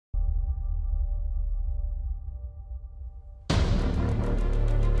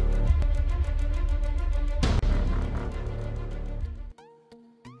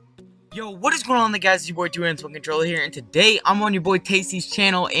Yo, what is going on, guys? It's your boy One Controller here, and today I'm on your boy Tasty's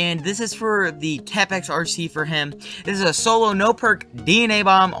channel, and this is for the CapEx RC for him. This is a solo, no perk DNA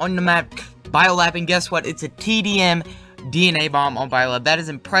bomb on the map, Biolab, and guess what? It's a TDM DNA bomb on Biolab. That is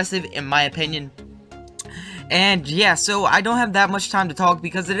impressive in my opinion. And yeah, so I don't have that much time to talk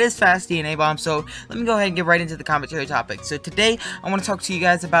because it is fast DNA bomb, so let me go ahead and get right into the commentary topic. So today, I want to talk to you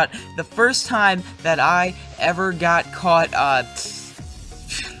guys about the first time that I ever got caught,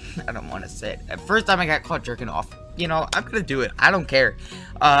 I don't want to say it. The first time I got caught jerking off. You know, I'm gonna do it. I don't care.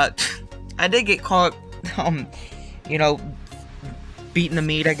 I did get caught, you know, beating the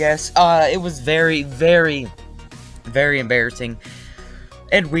meat, I guess. It was very, very, very embarrassing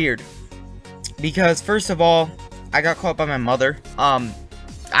and weird. Because, first of all, I got caught by my mother.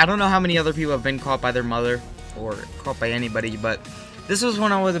 I don't know how many other people have been caught by their mother or caught by anybody, but this was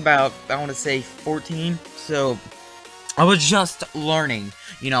when I was about, I want to say, 14. So, I was just learning,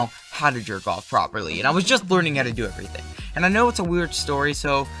 you know, how to jerk off properly. And I was just learning how to do everything. And I know it's a weird story,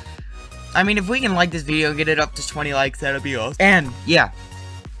 so, I mean, if we can like this video and get it up to 20 likes, that'd be awesome. And, yeah.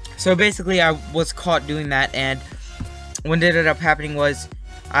 So, basically, I was caught doing that, and what ended up happening was,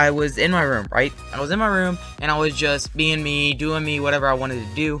 I was in my room, right? I was in my room, and I was just being me, doing me, whatever I wanted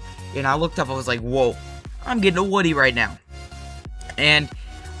to do. And I looked up, I was like, whoa, I'm getting a woody right now. And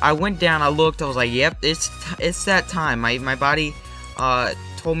I went down, I looked, I was like, yep, it's that time. My body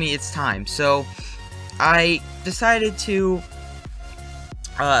told me it's time. So I decided to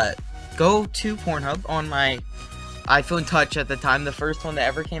go to Pornhub on my iPhone Touch at the time, the first one that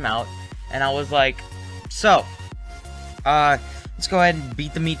ever came out. And I was like, so, let's go ahead and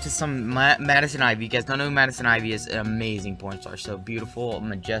beat the meat to some Madison Ivy. You guys don't know who Madison Ivy is. An amazing porn star. So beautiful,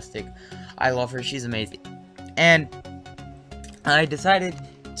 majestic. I love her. She's amazing. And I decided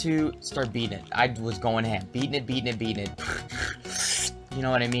to start beating it. I was going ham. Beating it. You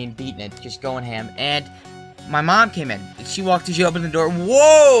know what I mean? Beating it. Just going ham. And my mom came in. She opened the door.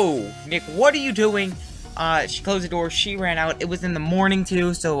 Whoa! Nick, what are you doing? She closed the door. She ran out. It was in the morning,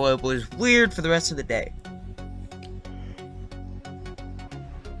 too. So it was weird for the rest of the day.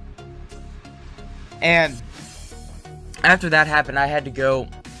 And after that happened, I had to go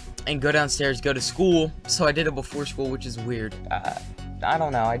downstairs, go to school. So I did it before school, which is weird. I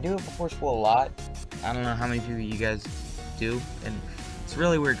don't know. I do it before school a lot. I don't know how many people you guys do. And it's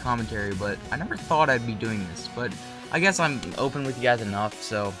really weird commentary, but I never thought I'd be doing this. But I guess I'm open with you guys enough,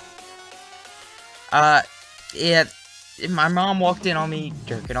 so. Yeah, my mom walked in on me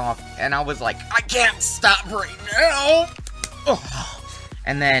jerking off. And I was like, I can't stop right now. Ugh.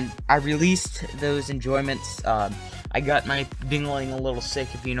 And then I released those enjoyments. I got my dingling a little sick,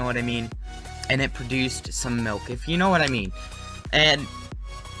 if you know what I mean. And it produced some milk, if you know what I mean. And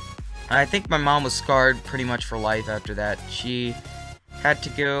I think my mom was scarred pretty much for life after that. She had to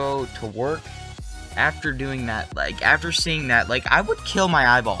go to work after doing that. Like, after seeing that, like, I would kill my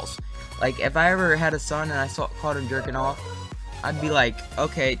eyeballs. Like, if I ever had a son and I caught him jerking off, I'd be like,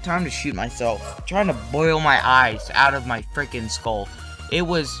 okay, time to shoot myself. I'm trying to boil my eyes out of my freaking skull. It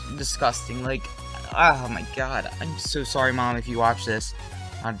was disgusting. Like, oh my god. I'm so sorry, Mom, if you watch this.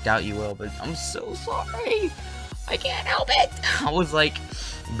 I doubt you will, but I'm so sorry. I can't help it. I was like,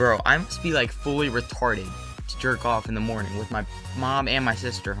 bro, I must be like fully retarded to jerk off in the morning with my mom and my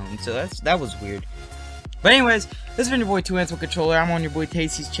sister home. So that was weird. But anyways, this has been your boy One Controller. I'm on your boy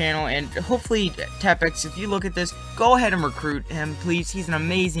Tasty's channel, and hopefully, TapX, if you look at this, go ahead and recruit him, please. He's an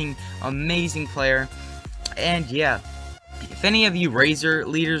amazing, amazing player. And yeah. If any of you Razor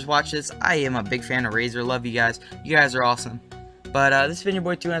leaders watch this, I am a big fan of Razor. Love you guys. You guys are awesome. But this has been your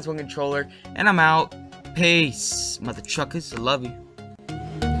boy One Controller, and I'm out. Peace, mother truckers. I love you.